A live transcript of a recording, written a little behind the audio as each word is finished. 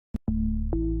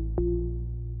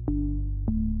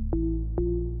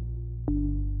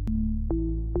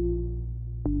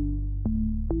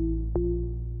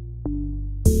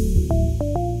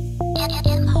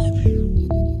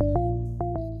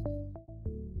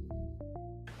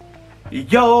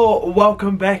Yo,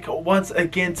 welcome back once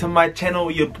again to my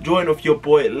channel. You're joined with your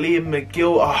boy Liam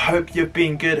McGill. I hope you've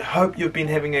been good, hope you've been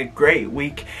having a great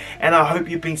week, and I hope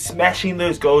you've been smashing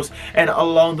those goals and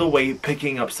along the way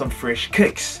picking up some fresh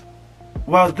kicks.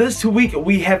 Well, this week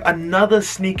we have another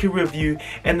sneaker review,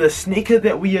 and the sneaker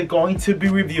that we are going to be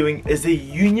reviewing is the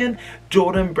Union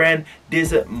Jordan brand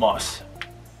Desert Moss.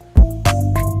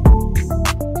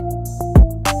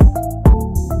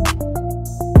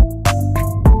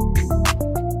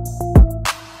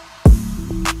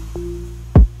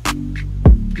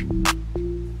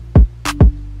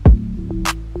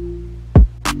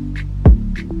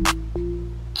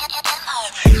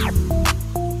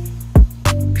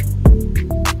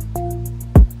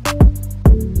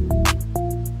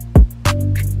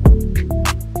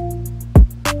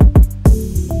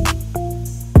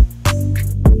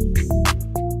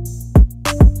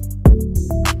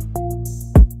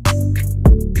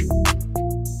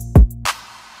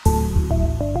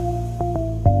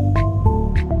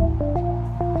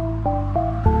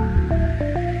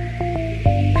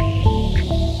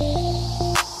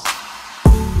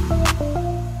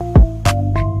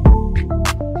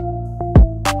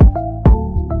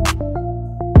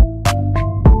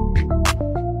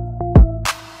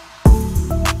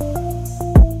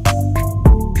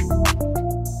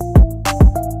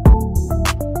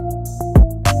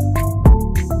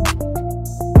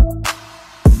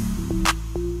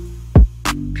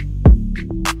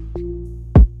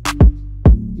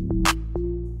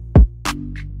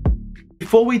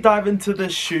 Before we dive into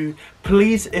this shoe,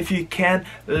 please, if you can,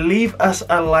 leave us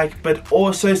a like, but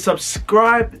also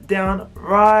subscribe down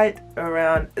right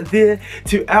around there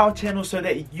to our channel so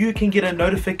that you can get a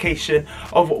notification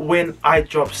of when I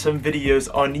drop some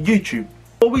videos on YouTube.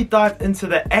 Before we dive into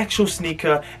the actual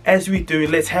sneaker, as we do,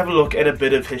 let's have a look at a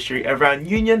bit of history around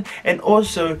Union and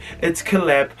also its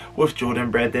collab with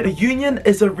Jordan brand. The Union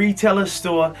is a retailer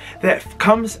store that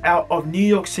comes out of New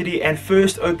York City and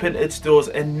first opened its doors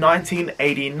in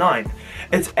 1989.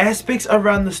 Its aspects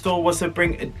around the store was to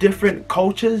bring different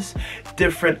cultures,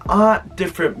 different art,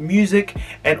 different music,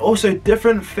 and also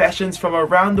different fashions from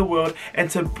around the world, and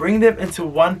to bring them into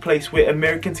one place where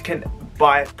Americans can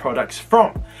buy products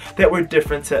from that were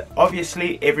different to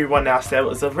obviously everyone else that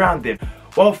was around them.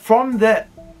 Well, from that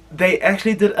they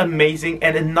actually did amazing,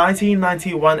 and in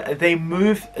 1991 they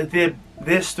moved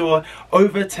their store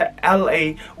over to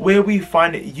LA, where we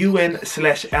find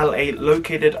UN/LA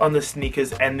located on the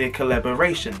sneakers and their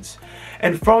collaborations.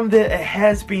 And from there, it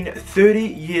has been 30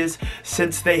 years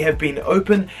since they have been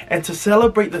open, and to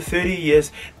celebrate the 30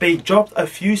 years they dropped a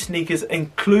few sneakers,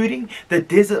 including the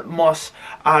Desert Moss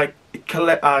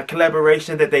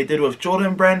collaboration that they did with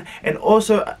Jordan brand, and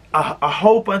also a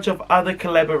whole bunch of other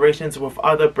collaborations with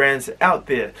other brands out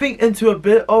there. Getting into a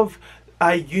bit of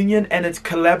Union and its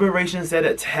collaborations that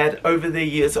it's had over the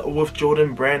years with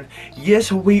Jordan brand.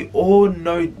 Yes, we all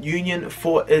know Union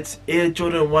for its Air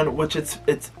Jordan 1,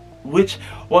 which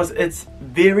was its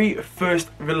very first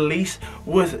release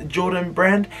with Jordan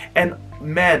brand, and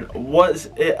man, was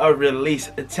it a release.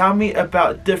 Tell me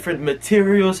about different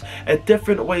materials, a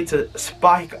different way to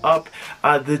spike up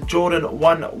the Jordan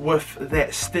 1 with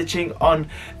that stitching on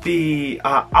the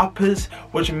uppers,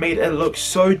 which made it look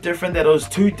so different that it was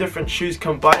two different shoes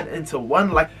combined into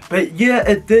one. But yeah,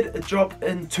 it did drop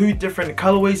in two different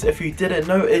colorways. If you didn't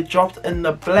know, it dropped in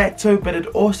the black toe, but it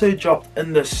also dropped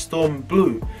in the storm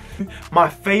blue. My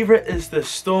favorite is the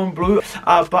storm blue,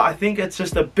 but I think it's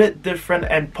just a bit different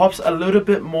and pops a little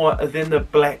bit more than the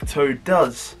black toe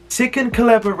does. Second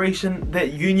collaboration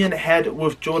that Union had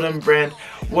with Jordan brand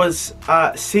was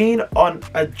seen on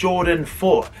a Jordan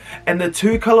 4, and the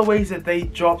two colorways that they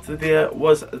dropped there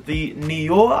was the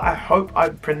Nior, I hope I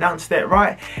pronounced that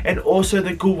right, and also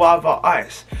the Guava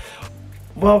Ice.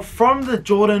 Well, from the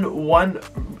Jordan 1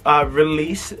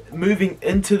 release moving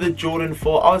into the Jordan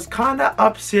 4, I was kind of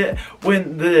upset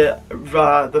when the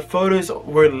photos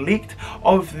were leaked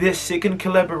of this second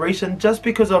collaboration, just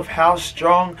because of how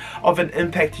strong of an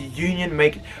impact Union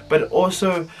made, but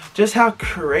also just how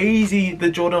crazy the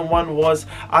Jordan 1 was.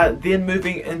 Then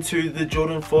moving into the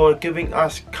Jordan 4, giving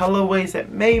us colorways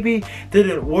that maybe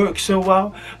didn't work so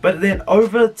well, but then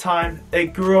over time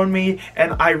it grew on me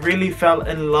and I really fell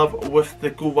in love with the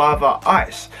Guava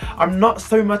Ice. I'm not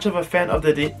so much of a fan of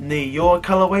the New York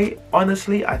colorway,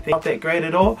 honestly. I think not that great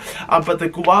at all, but the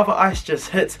Guava Ice just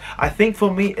hits. I think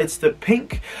for me it's the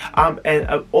pink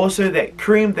and also that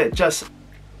cream that just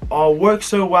works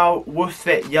so well with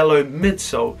that yellow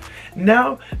midsole.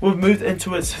 Now we've moved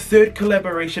into its third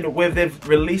collaboration where they've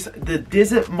released the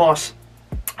Desert Moss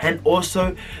and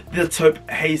also the taupe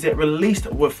haze that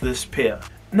released with this pair.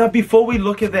 Now before we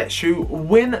look at that shoe,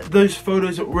 when those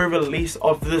photos were released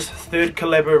of this third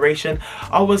collaboration,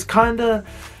 I was kinda,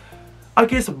 I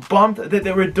guess, bummed that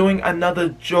they were doing another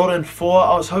Jordan 4.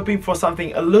 I was hoping for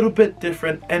something a little bit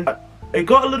different, and it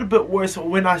got a little bit worse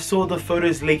when I saw the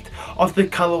photos leaked of the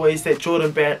colorways that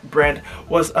Jordan brand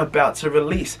was about to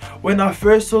release. When I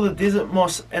first saw the Desert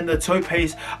Moss and the taupe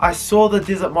haze, I saw the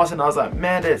Desert Moss and I was like,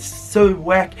 man, that's so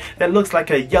whack. That looks like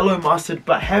a yellow mustard,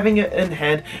 but having it in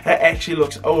hand, it actually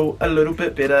looks a little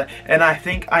bit better, and I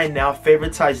think I now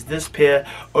favoritize this pair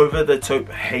over the taupe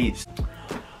haze.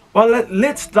 Well,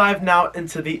 let's dive now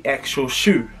into the actual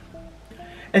shoe.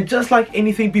 And just like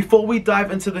anything, before we dive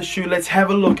into the shoe, let's have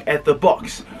a look at the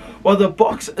box. Well, the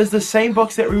box is the same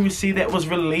box that we see that was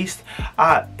released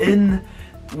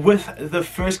with the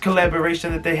first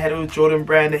collaboration that they had with Jordan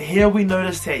brand. Here we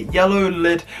notice that yellow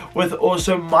lid with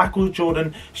also Michael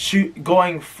Jordan shoe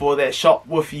going for that shot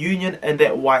with Union and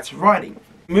that white writing.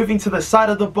 Moving to the side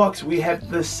of the box, we have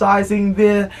the sizing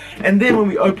there, and then when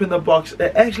we open the box,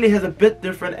 it actually has a bit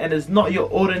different and is not your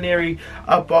ordinary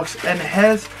box, and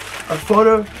has a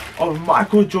photo of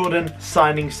Michael Jordan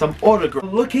signing some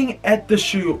autograph. Looking at the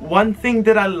shoe, one thing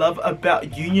that I love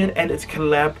about Union and its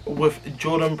collab with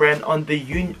Jordan brand on the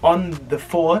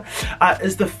 4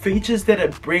 is the features that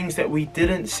it brings that we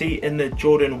didn't see in the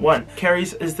Jordan 1.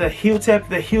 Carries is the heel tab.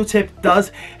 The heel tab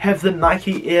does have the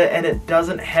Nike Air, and it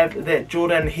doesn't have that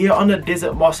Jordan. Here on the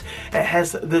Desert Moss, it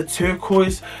has the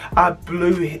turquoise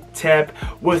blue tab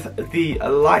with the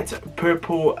light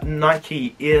purple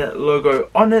Nike Air logo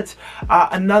on it.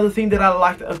 Another thing that I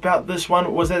liked about this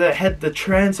one was that it had the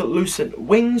translucent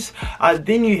wings.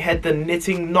 Then you had the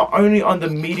netting not only on the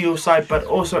medial side but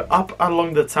also up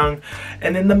along the tongue.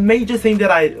 And then the major thing that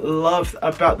I loved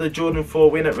about the Jordan 4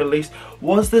 when it released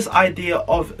was this idea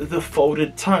of the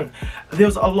folded tongue. There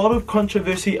was a lot of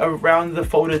controversy around the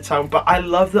folded tongue, but I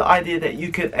love the idea that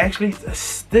you can actually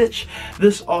stitch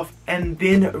this off and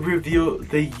then reveal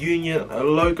the Union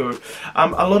logo. A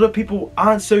lot of people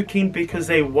aren't so keen because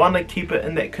they want to keep it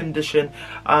in that condition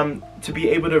to be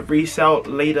able to resell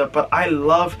later, but I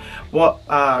love what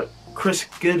Chris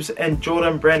Gibbs and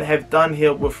Jordan brand have done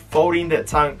here with folding that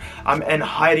tongue and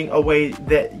hiding away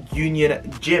that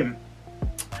Union gem.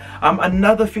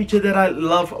 Another feature that I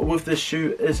love with the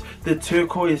shoe is the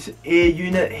turquoise air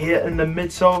unit here in the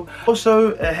midsole.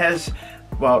 Also, it has,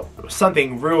 well,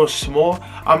 something real small.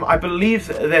 I believe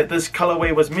that this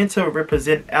colorway was meant to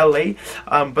represent LA,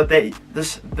 but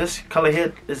this color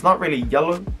here is not really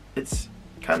yellow. It's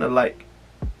kind of like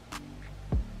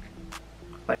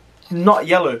not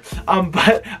yellow.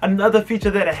 But another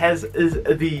feature that it has is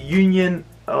the Union.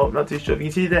 Oh, I'm not too sure if you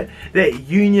can see that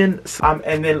Union.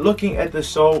 And then looking at the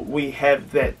sole, we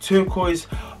have that turquoise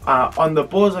on the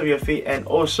balls of your feet, and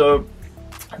also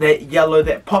that yellow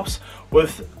that pops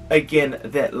with, again,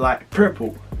 that light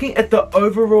purple. Looking at the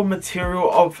overall material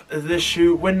of this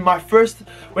shoe, when I first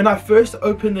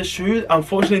opened the shoe,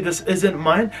 unfortunately this isn't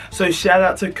mine, so shout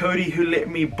out to Cody who let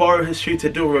me borrow his shoe to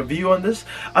do a review on this.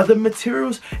 The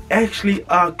materials actually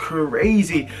are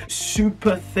crazy.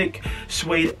 Super thick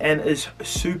suede and is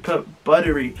super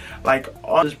buttery. Like,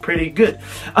 it's pretty good.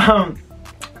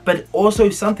 But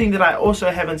also something that I also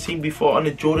haven't seen before on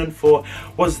the Jordan 4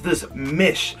 was this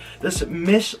mesh. This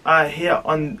mesh here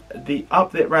on the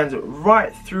up that runs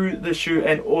right through the shoe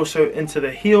and also into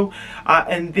the heel.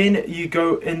 And then you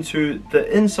go into the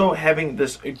insole having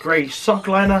this grey sock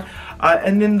liner.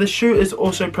 And then the shoe is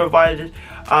also provided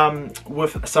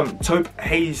with some taupe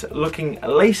haze looking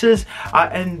laces.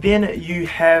 And then you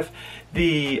have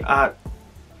the,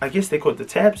 I guess they call it the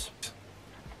tabs.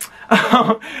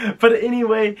 But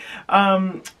anyway,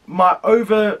 my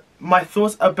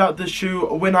thoughts about the shoe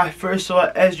when I first saw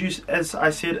it, as I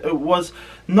said, it was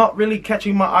not really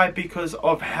catching my eye because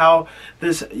of how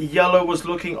this yellow was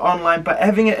looking online, but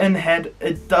having it in hand,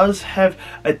 it does have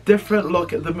a different look.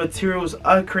 The materials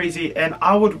are crazy, and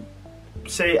I would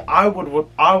say I would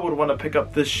want to pick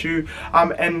up this shoe.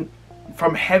 And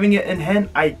from having it in hand,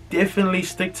 I definitely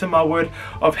stick to my word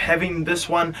of having this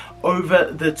one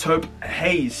over the taupe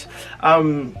haze.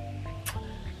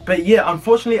 But yeah,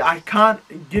 unfortunately I can't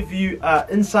give you an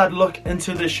inside look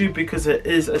into the shoe because it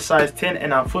is a size 10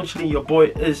 and unfortunately your boy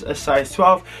is a size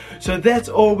 12. So that's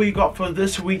all we got for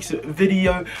this week's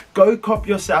video. Go cop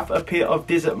yourself a pair of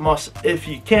Desert Moss if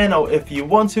you can or if you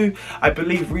want to. I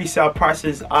believe resale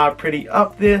prices are pretty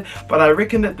up there, but I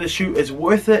reckon that the shoe is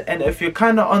worth it, and if you're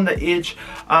kind of on the edge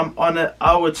on it,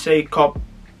 I would say cop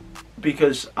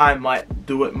because I might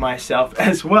do it myself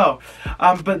as well.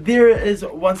 But there is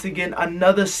once again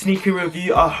another sneaker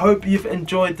review. I hope you've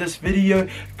enjoyed this video.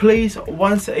 Please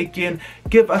once again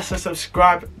give us a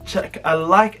subscribe, check a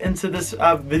like into this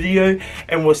video,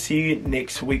 and we'll see you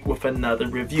next week with another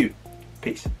review.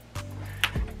 Peace.